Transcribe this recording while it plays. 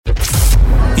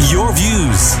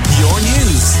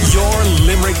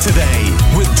Today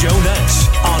with Joe Nash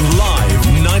on Live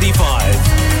 95.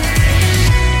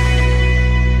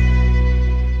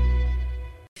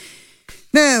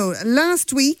 Now,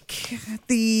 last week,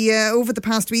 over the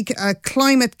past week, a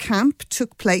climate camp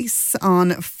took place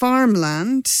on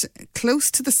farmland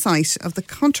close to the site of the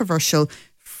controversial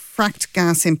fracked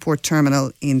gas import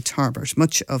terminal in Tarbert.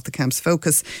 Much of the camp's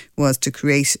focus was to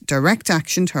create direct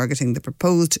action targeting the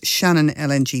proposed Shannon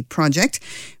LNG project,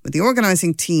 with the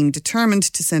organising team determined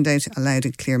to send out a loud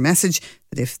and clear message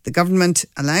that if the government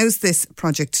allows this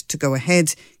project to go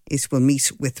ahead, it will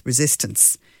meet with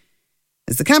resistance.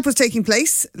 As the camp was taking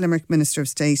place, Limerick Minister of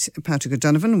State Patrick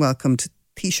O'Donovan welcomed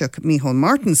Taoiseach Micheál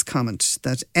Martin's comment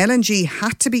that LNG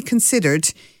had to be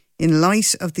considered in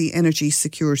light of the energy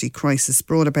security crisis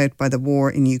brought about by the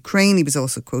war in Ukraine. He was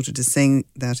also quoted as saying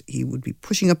that he would be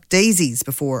pushing up daisies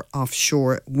before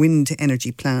offshore wind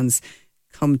energy plans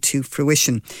come to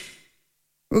fruition.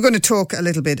 We're going to talk a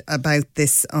little bit about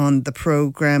this on the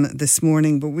programme this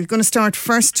morning, but we're going to start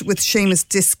first with Seamus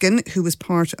Diskin, who was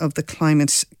part of the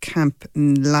climate camp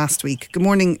last week. Good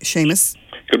morning, Seamus.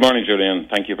 Good morning, Julian.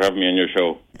 Thank you for having me on your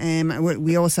show.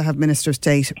 We also have Minister of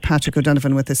State Patrick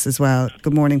O'Donovan with us as well.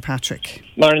 Good morning, Patrick.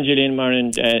 Morning, Julian.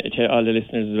 Morning to all the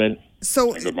listeners as well.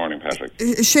 So, good morning, Patrick.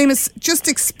 Seamus, just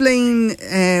explain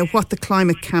what the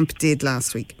climate camp did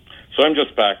last week. So I'm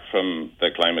just back from the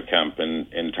climate camp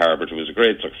in Tarbert. It was a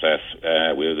great success.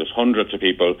 We had hundreds of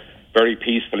people very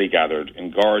peacefully gathered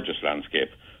in gorgeous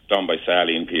landscape down by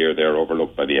Saline Pier there,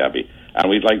 overlooked by the Abbey. And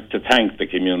we'd like to thank the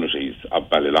communities of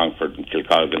Ballylongford and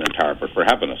Kilcolgan and Tarbert for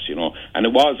having us, And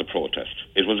it was a protest.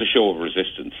 It was a show of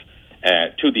resistance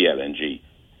to the LNG.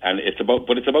 And it's about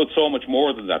so much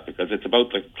more than that, because it's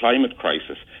about the climate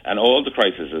crisis and all the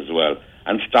crises as well,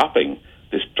 and stopping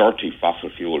this dirty fossil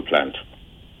fuel plant.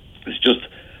 It's just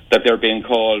that they're being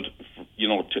called,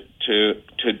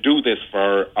 to do this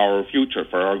for our future,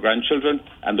 for our grandchildren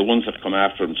and the ones that come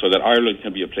after them, so that Ireland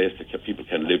can be a place that people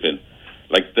can live in.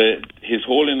 Like His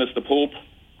Holiness the Pope,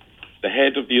 the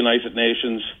head of the United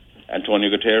Nations, Antonio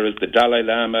Guterres, the Dalai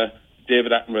Lama,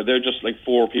 David Attenborough, they're just like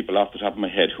four people off the top of my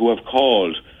head who have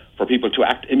called for people to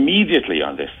act immediately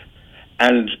on this.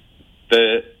 And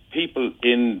the people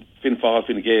in Finn Fáil,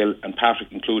 Fine Gael and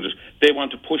Patrick included, they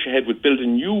want to push ahead with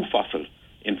building new fossil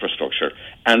infrastructure.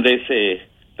 And they say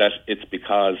that it's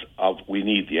because of we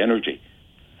need the energy.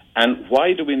 And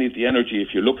why do we need the energy?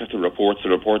 If you look at the reports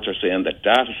are saying that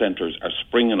data centres are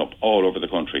springing up all over the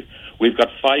country. We've got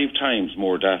 5 times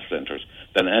more data centres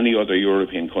than any other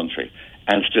European country,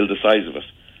 and still the size of it.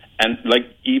 And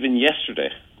even yesterday,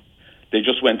 they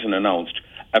just went and announced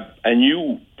a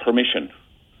new permission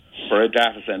for a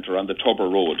data centre on the Tubber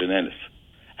Road in Ennis.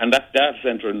 And that data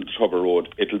centre on the Tubber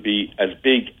Road, it'll be as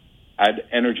big an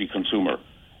energy consumer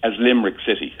as Limerick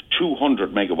City,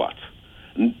 200 megawatts.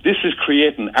 And this is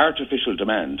creating artificial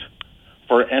demand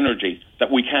for energy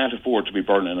that we can't afford to be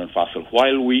burning on fossil,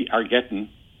 while we are getting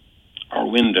our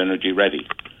wind energy ready.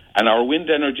 And our wind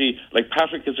energy,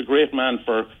 Patrick is a great man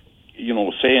for,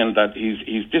 saying that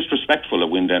he's disrespectful of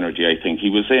wind energy, I think. He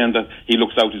was saying that he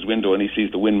looks out his window and he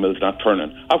sees the windmills not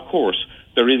turning. Of course,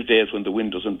 there is days when the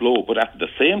wind doesn't blow, but at the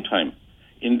same time,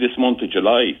 in this month of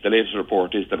July, the latest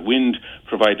report is that wind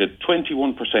provided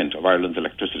 21% of Ireland's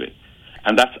electricity.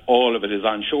 And that's all of it is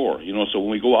onshore, so when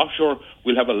we go offshore,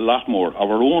 we'll have a lot more of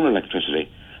our own electricity.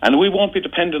 And we won't be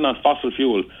dependent on fossil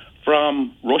fuel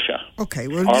from Russia. OK,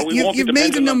 well, you've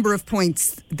made a number of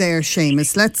points there,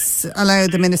 Seamus. Let's allow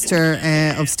the Minister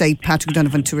of State, Patrick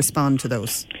O'Donovan, to respond to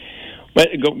those. Well,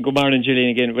 good morning, Gillian,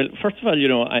 again. Well, first of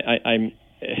all, I'm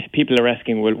people are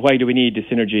asking, well, why do we need this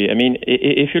energy? I mean,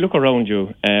 if you look around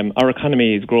you, our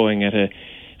economy is growing at a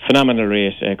phenomenal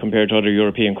rate compared to other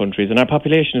European countries, and our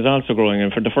population is also growing,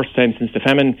 and for the first time since the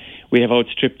famine we have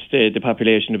outstripped the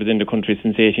population within the country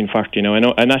since 1840 now.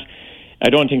 I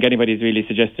don't think anybody's really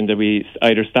suggesting that we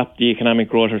either stop the economic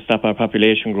growth or stop our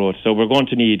population growth, so we're going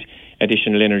to need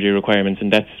additional energy requirements,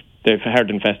 and that's the hard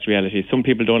and fast reality. Some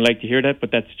people don't like to hear that,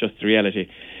 but that's just the reality.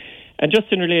 And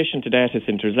just in relation to data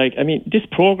centres, this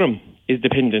programme is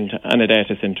dependent on a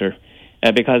data centre,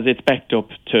 because it's backed up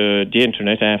to the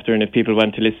internet after, and if people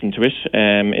want to listen to it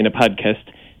in a podcast,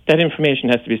 that information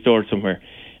has to be stored somewhere.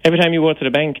 Every time you go to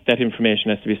the bank, that information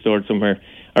has to be stored somewhere.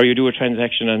 Or you do a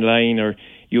transaction online, or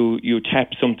you tap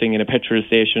something in a petrol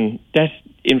station, that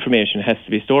information has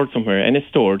to be stored somewhere, and it's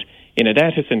stored in a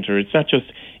data centre. It's not just,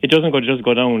 it doesn't just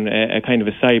go down a kind of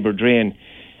a cyber drain.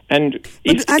 And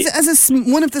as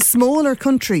one of the smaller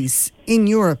countries in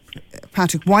Europe,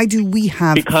 Patrick, why do we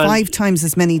have 5 times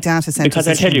as many data centres? Because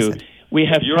I tell you, we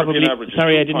have European probably... average is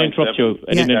Sorry, I didn't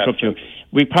interrupt you.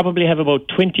 We probably have about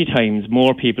 20 times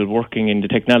more people working in the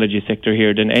technology sector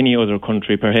here than any other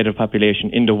country per head of population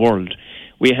in the world.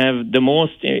 We have the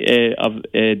most of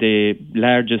the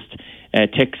largest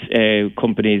tech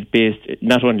companies based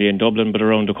not only in Dublin but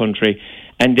around the country.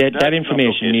 And that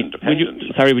information...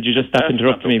 Would you just stop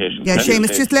interrupting me? Yeah,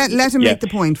 Seamus, just let him make the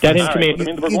point first.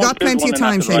 You got plenty of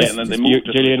time, Seamus.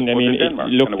 Gillian,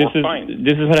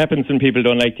 this is what happens when people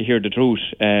don't like to hear the truth.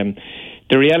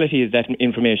 The reality is that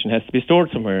information has to be stored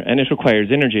somewhere, and it requires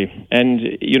energy. And,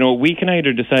 we can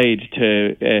either decide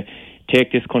to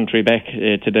take this country back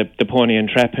to the pony and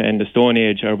trap and the Stone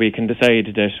Age, or we can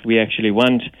decide that we actually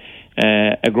want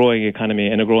a growing economy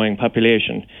and a growing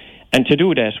population. And to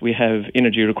do that, we have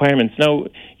energy requirements. Now,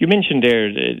 you mentioned there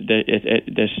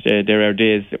that there are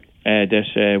days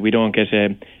that we don't get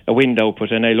a wind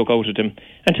output, and I look out at them.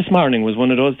 And this morning was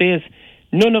one of those days.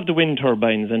 None of the wind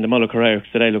turbines and the Mullaghar Arcs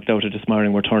that I looked out at this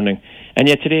morning were turning. And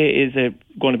yet today is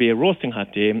going to be a roasting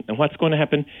hot day. And what's going to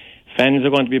happen? Fans are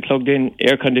going to be plugged in.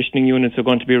 Air conditioning units are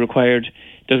going to be required.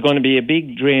 There's going to be a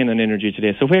big drain on energy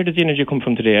today. So where does the energy come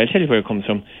from today? I'll tell you where it comes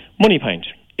from. Moneypoint.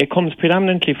 It comes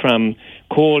predominantly from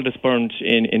coal that's burnt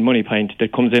in Moneypoint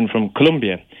that comes in from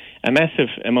Colombia. A massive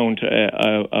amount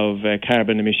of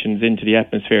carbon emissions into the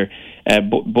atmosphere,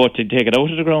 both to take it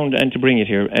out of the ground and to bring it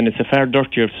here. And it's a far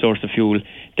dirtier source of fuel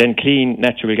than clean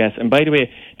natural gas. And by the way,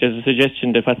 there's a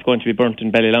suggestion that what's going to be burnt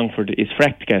in Ballylongford is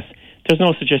fracked gas. There's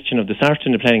no suggestion of the sort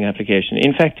in the planning application.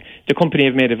 In fact, the company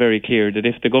have made it very clear that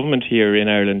if the government here in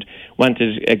Ireland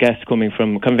wanted a gas coming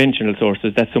from conventional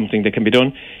sources, that's something that can be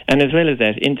done. And as well as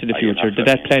that, into the future,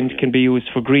 that plant can be used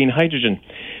for green hydrogen.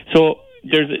 So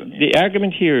the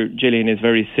argument here, Gillian, is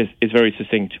very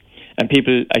succinct. And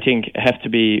people, I think, have to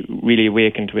be really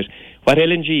awakened to it. What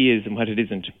LNG is and what it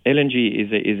isn't. LNG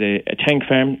is a tank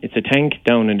farm. It's a tank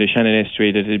down in the Shannon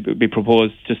Estuary that would be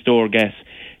proposed to store gas,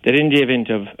 that in the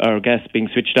event of our gas being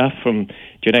switched off from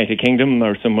the United Kingdom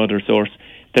or some other source,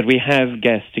 that we have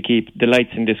gas to keep the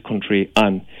lights in this country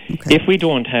on. Okay. If we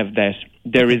don't have that,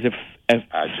 there is a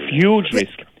huge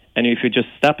risk. And if you just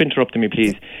stop interrupting me,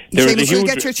 please. There is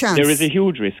a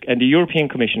huge risk. And the European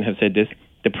Commission has said this.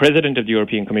 The President of the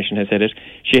European Commission has said it.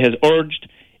 She has urged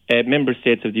member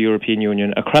states of the European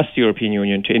Union, across the European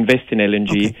Union, to invest in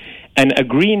LNG. Okay. And a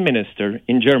Green minister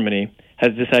in Germany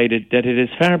has decided that it is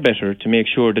far better to make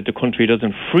sure that the country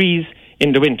doesn't freeze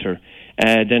in the winter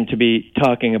than to be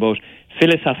talking about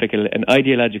philosophical and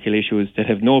ideological issues that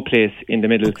have no place in the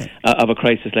middle of a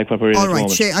crisis like what we're in at the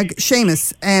moment. All right,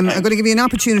 Seamus, I'm going to give you an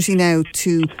opportunity now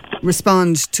to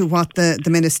respond to what the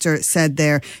Minister said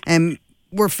there.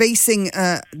 We're facing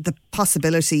the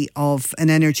possibility of an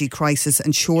energy crisis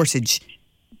and shortage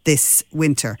this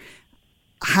winter.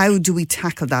 How do we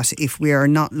tackle that if we are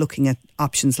not looking at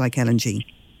options like LNG?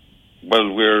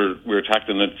 Well, we're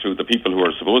tackling it through the people who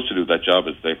are supposed to do that job,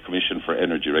 is the Commission for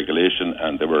Energy Regulation,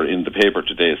 and they were in the paper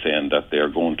today saying that they are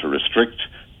going to restrict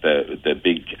the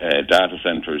big data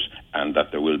centres and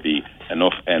that there will be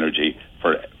enough energy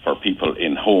for people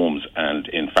in homes and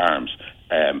in farms.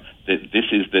 This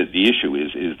is the issue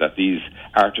is that these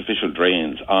artificial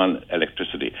drains on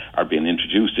electricity are being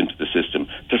introduced into the system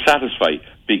to satisfy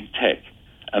big tech.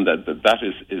 And that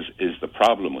is the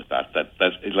problem with that.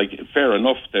 That is like fair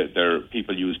enough that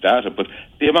people use data, but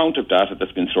the amount of data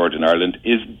that's been stored in Ireland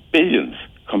is billions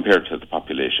compared to the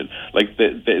population. Like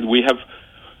we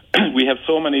have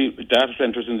so many data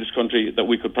centres in this country that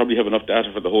we could probably have enough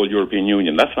data for the whole European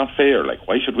Union. That's not fair. Like,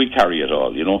 why should we carry it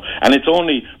all? And it's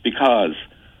only because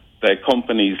the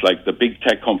companies like the big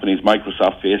tech companies,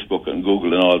 Microsoft, Facebook, and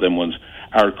Google, and all them ones,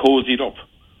 are cozied up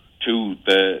to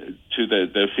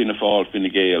the Fianna Fáil, Fine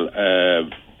Gael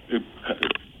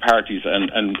parties,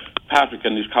 and Patrick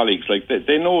and his colleagues, like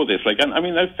they know this. Like, and I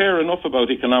mean, they're fair enough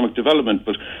about economic development,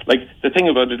 but like the thing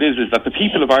about it is that the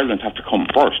people of Ireland have to come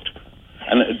first.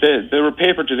 And the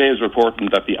paper today is reporting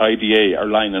that the IDA are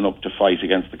lining up to fight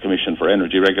against the Commission for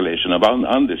Energy Regulation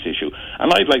on this issue.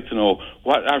 And I'd like to know,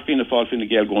 what are Fianna Fáil, Fine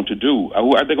Gael going to do?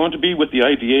 Are they going to be with the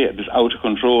IDA, this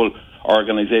out-of-control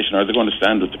organisation, or are they going to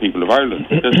stand with the people of Ireland?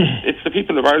 Because it's the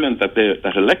people of Ireland that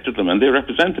elected them, and they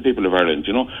represent the people of Ireland,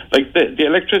 Like, the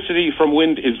electricity from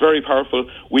wind is very powerful.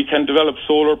 We can develop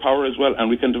solar power as well, and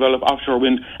we can develop offshore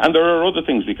wind, and there are other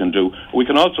things we can do. We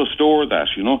can also store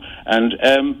that,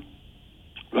 and...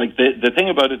 Like the thing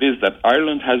about it is that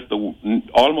Ireland has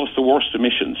almost the worst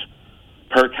emissions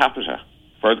per capita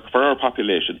for our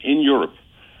population in Europe,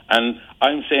 and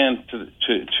I'm saying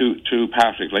to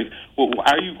Patrick, like, well,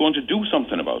 are you going to do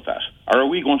something about that, or are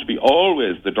we going to be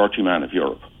always the dirty man of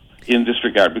Europe in this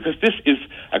regard? Because this is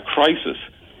a crisis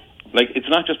Like, it's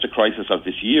not just a crisis of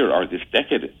this year or this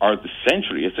decade or this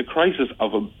century. It's a crisis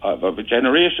of a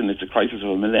generation. It's a crisis of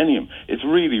a millennium. It's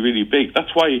really, really big.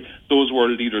 That's why those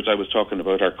world leaders I was talking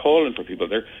about are calling for people.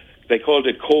 They called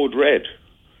it Code Red.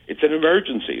 It's an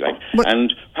emergency.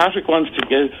 And Patrick wants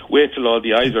to wait till all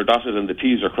the I's are dotted and the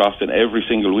T's are crossed and every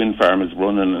single wind farm is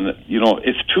running. And,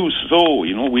 it's too slow.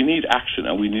 We need action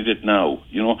and we need it now.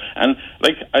 And,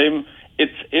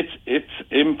 it's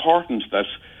important that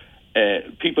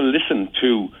people listen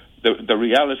to the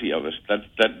reality of it, that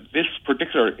this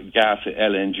particular gas,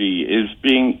 LNG, is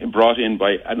being brought in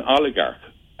by an oligarch,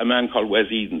 a man called Wes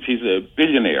Edens. He's a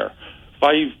billionaire.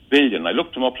 5 billion. I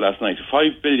looked him up last night.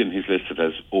 5 billion he's listed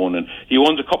as owning. He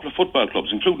owns a couple of football clubs,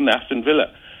 including Aston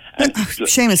Villa.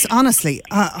 Seamus, honestly,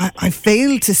 I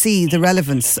fail to see the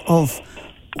relevance of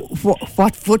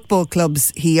what football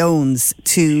clubs he owns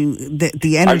to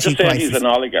the energy crisis. I'm just saying he's an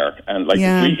oligarch, and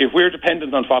if we're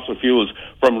dependent on fossil fuels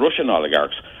from Russian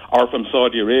oligarchs, or from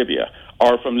Saudi Arabia,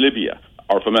 or from Libya,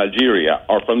 or from Algeria,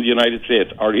 or from the United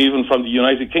States, or even from the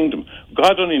United Kingdom,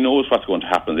 God only knows what's going to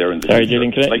happen there in the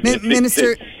future.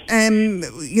 Minister,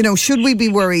 should we be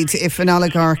worried if an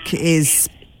oligarch is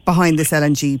behind this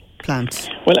LNG plant?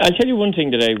 Well, I'll tell you one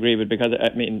thing that I agree with, because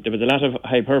there was a lot of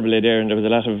hyperbole there and there was a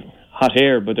lot of hot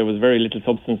air, but there was very little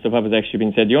substance to what was actually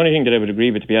being said. The only thing that I would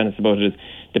agree with, to be honest about it, is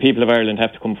the people of Ireland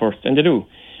have to come first, and they do.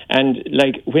 And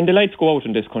when the lights go out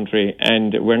in this country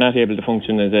and we're not able to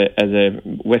function as a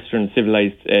Western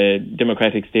civilized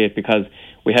democratic state because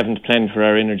we haven't planned for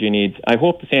our energy needs, I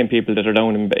hope the same people that are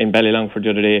down in Ballylongford the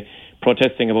other day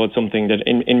protesting about something that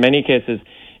in many cases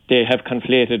they have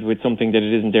conflated with something that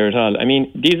it isn't there at all. I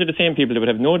mean, these are the same people that would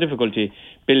have no difficulty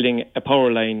building a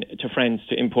power line to France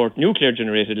to import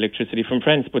nuclear-generated electricity from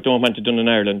France, but don't want it done in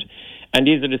Ireland. And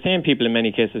these are the same people in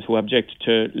many cases who object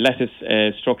to lattice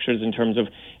structures in terms of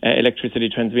electricity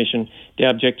transmission. They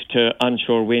object to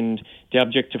onshore wind. They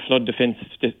object to flood defence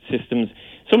systems.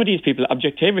 Some of these people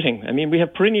object to everything. I mean, we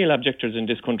have perennial objectors in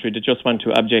this country that just want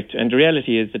to object. And the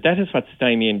reality is that is what's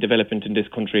stymieing development in this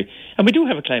country. And we do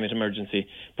have a climate emergency,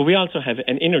 but we also have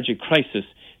an energy crisis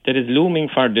that is looming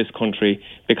for this country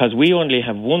because we only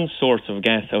have one source of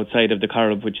gas outside of the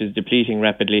Corrib, which is depleting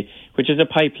rapidly, which is a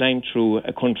pipeline through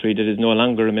a country that is no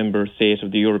longer a member state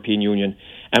of the European Union.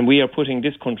 And we are putting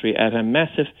this country at a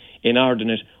massive,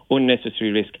 inordinate,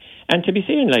 unnecessary risk. And to be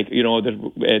saying, that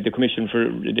the Commission for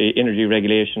the Energy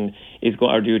Regulation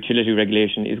or the Utility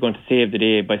Regulation is going to save the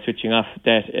day by switching off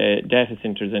data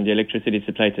centres and the electricity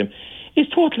supply to them is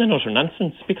total and utter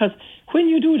nonsense. Because when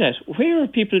you do that, where are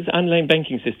people's online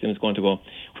banking systems going to go?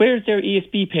 Where is their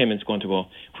ESB payments going to go?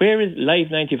 Where is Live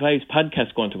 95's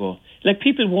podcast going to go?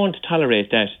 People won't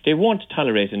tolerate that. They won't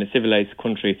tolerate in a civilised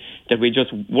country that we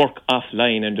just work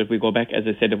offline and that we go back, as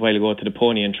I said a while ago, to the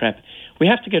pony and trap. We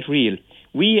have to get real.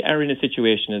 We are in a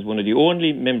situation as one of the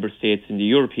only member states in the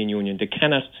European Union that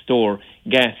cannot store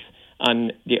gas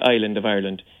on the island of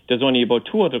Ireland. There's only about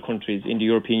 2 other countries in the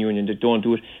European Union that don't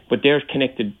do it, but they're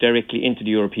connected directly into the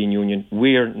European Union.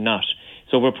 We're not.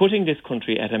 So we're putting this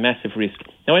country at a massive risk.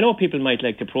 Now, I know people might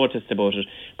like to protest about it,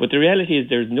 but the reality is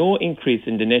there's no increase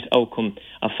in the net outcome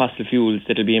of fossil fuels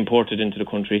that will be imported into the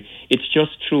country. It's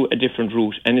just through a different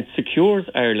route, and it secures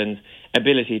Ireland's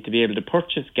ability to be able to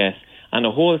purchase gas on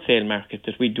a wholesale market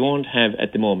that we don't have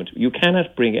at the moment. You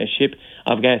cannot bring a ship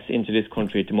of gas into this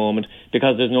country at the moment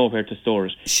because there's nowhere to store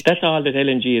it. That's all that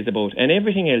LNG is about. And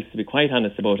everything else, to be quite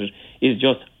honest about it, is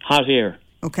just hot air.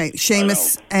 Okay,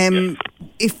 Seamus,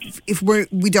 if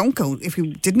we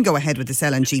didn't go ahead with this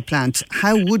LNG plant,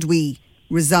 how would we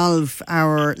resolve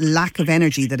our lack of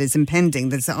energy that is impending,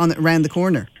 that's around the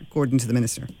corner, according to the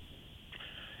Minister?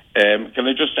 Can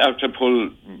I just have to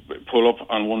pull up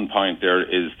on one point there,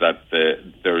 is that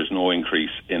there is no increase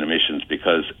in emissions,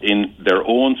 because in their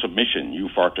own submission, New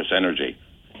Fortress Energy,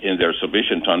 in their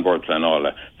submission to On Board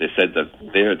Planola, they said that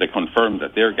they confirmed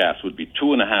that their gas would be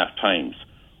 2.5 times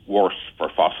worse for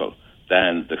fossil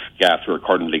than the gas we're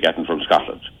currently getting from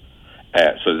Scotland.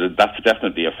 So that's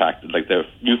definitely a fact. Like, the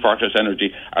New Fortress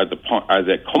Energy are the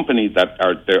company that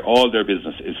all their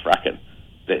business is fracking.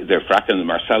 They're fracking the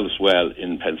Marcellus well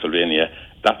in Pennsylvania.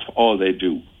 That's all they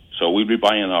do. So we'll be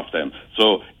buying off them.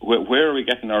 So where are we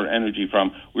getting our energy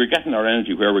from? We're getting our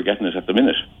energy where we're getting it at the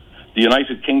minute. The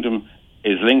United Kingdom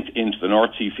is linked into the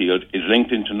North Sea field, is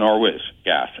linked into Norway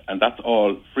gas, and that's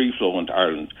all free flow into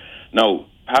Ireland. Now,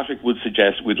 Patrick would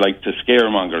suggest, we'd like to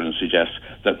scaremonger and suggest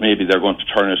that maybe they're going to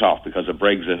turn it off because of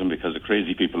Brexit and because of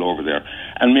crazy people over there.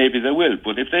 And maybe they will.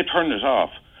 But if they turn it off,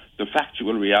 the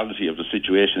factual reality of the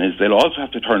situation is they'll also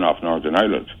have to turn off Northern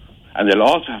Ireland. And they'll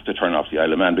also have to turn off the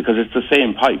Isle of Man, because it's the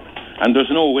same pipe. And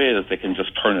there's no way that they can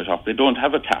just turn it off. They don't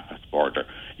have a tap at the border.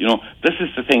 This is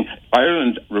the thing.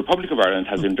 Republic of Ireland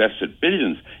has invested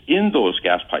billions in those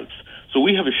gas pipes. So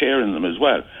we have a share in them as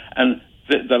well. And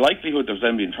the likelihood of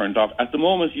them being turned off, at the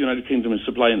moment, the United Kingdom is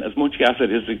supplying as much gas as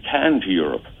it can to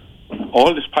Europe.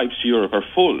 All these pipes to Europe are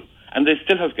full, and they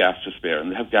still have gas to spare,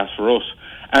 and they have gas for us.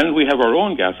 And we have our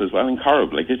own gas as well in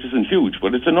Corrib. It isn't huge,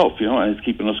 but it's enough, and it's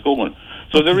keeping us going.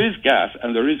 So there is gas,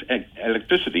 and there is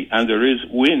electricity, and there is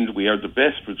wind. We are the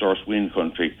best resource wind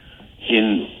country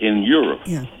in Europe.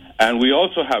 Yeah. And we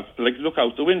also have, look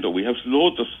out the window, we have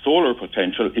loads of solar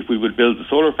potential if we would build the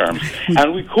solar farms.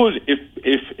 And we could, if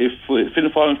Fianna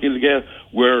Fáil and Fine Gael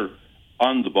were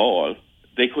on the ball,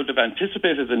 they could have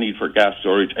anticipated the need for gas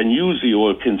storage and use the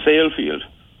old Kinsale field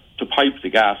to pipe the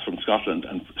gas from Scotland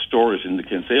and store it in the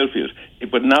Kinsale field.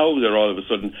 But now they're all of a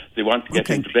sudden, they want to get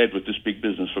into bed with this big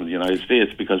business from the United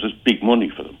States because it's big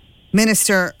money for them.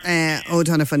 Minister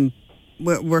O'Donovan,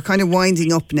 we're kind of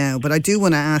winding up now, but I do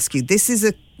want to ask you, this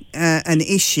is an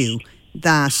issue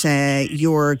that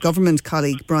your government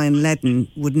colleague Brian Ledden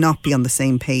would not be on the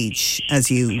same page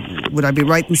as you. Would I be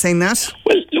right in saying that?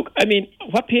 Well, look, I mean,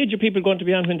 what page are people going to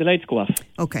be on when the lights go off?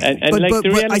 Okay, but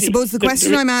I suppose the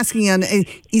question I'm asking you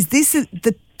is this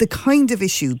the kind of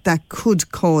issue that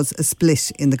could cause a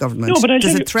split in the government? No, but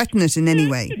does it threaten it in any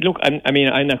way? Look, I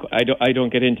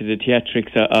don't get into the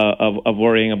theatrics of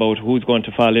worrying about who's going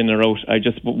to fall in or out. I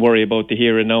just worry about the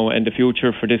here and now and the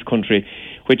future for this country,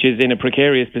 which is in a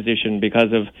precarious position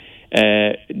because of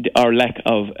our lack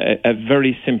of a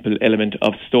very simple element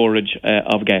of storage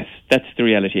of gas. That's the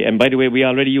reality. And by the way, we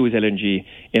already use LNG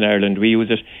in Ireland. We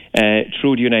use it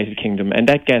through the United Kingdom, and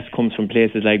that gas comes from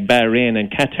places like Bahrain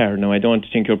and Qatar. Now, I don't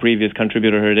think your previous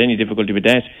contributor had any difficulty with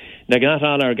that. Not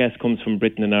all our gas comes from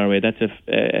Britain and Norway. That's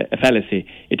a fallacy.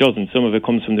 It doesn't. Some of it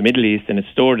comes from the Middle East and it's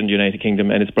stored in the United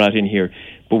Kingdom and it's brought in here.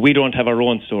 But we don't have our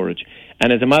own storage.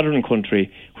 And as a modern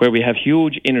country where we have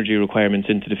huge energy requirements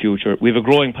into the future, we have a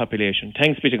growing population.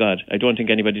 Thanks be to God. I don't think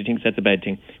anybody thinks that's a bad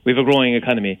thing. We have a growing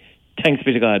economy. Thanks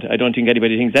be to God. I don't think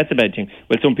anybody thinks that's a bad thing.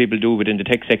 Well, some people do within the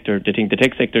tech sector. They think the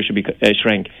tech sector should be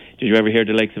shrank. Did you ever hear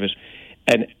the likes of it?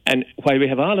 And while we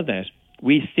have all of that,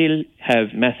 we still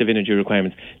have massive energy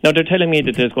requirements. Now, they're telling me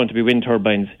that there's going to be wind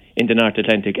turbines in the North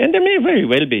Atlantic, and there may very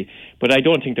well be, but I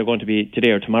don't think they're going to be today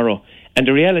or tomorrow. And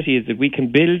the reality is that we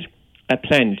can build a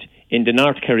plant in the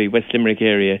North Kerry, West Limerick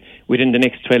area within the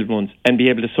next 12 months and be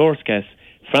able to source gas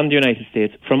from the United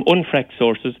States, from unfracked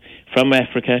sources, from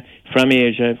Africa, from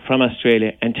Asia, from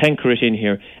Australia, and tanker it in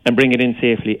here and bring it in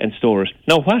safely and store it.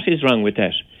 Now, what is wrong with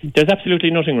that? There's absolutely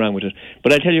nothing wrong with it.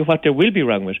 But I'll tell you what there will be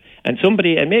wrong with. And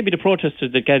somebody, and maybe the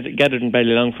protesters that gathered in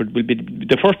Ballylongford will be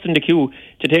the first in the queue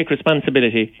to take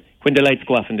responsibility when the lights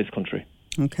go off in this country.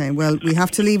 Okay, well, we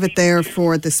have to leave it there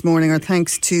for this morning. Our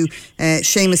thanks to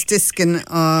Seamus Diskin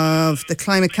of the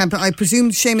Climate Camp. I presume,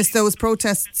 Seamus, those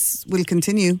protests will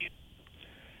continue?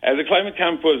 The Climate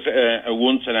Camp was a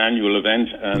once-an-annual event,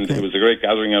 and It was a great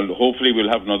gathering, and hopefully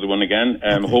we'll have another one again.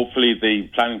 Hopefully the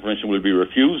planning permission will be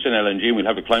refused in LNG, and we'll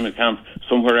have a Climate Camp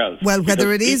somewhere else. Well,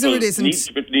 whether it is or it isn't...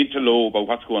 need to know about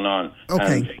what's going on.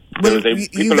 Okay. Well,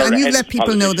 you let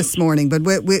people know this morning, but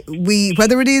we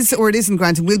whether it is or it isn't,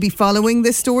 granted, we'll be following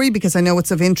this story because I know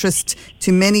it's of interest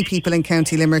to many people in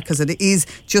County Limerick because it is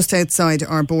just outside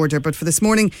our border. But for this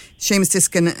morning, Seamus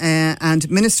Diskin and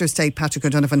Minister of State Patrick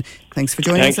O'Donovan, thanks for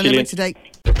joining us on Limerick Today.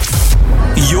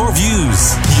 Your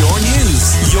views, your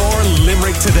news, your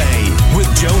Limerick Today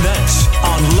with Joe Nash.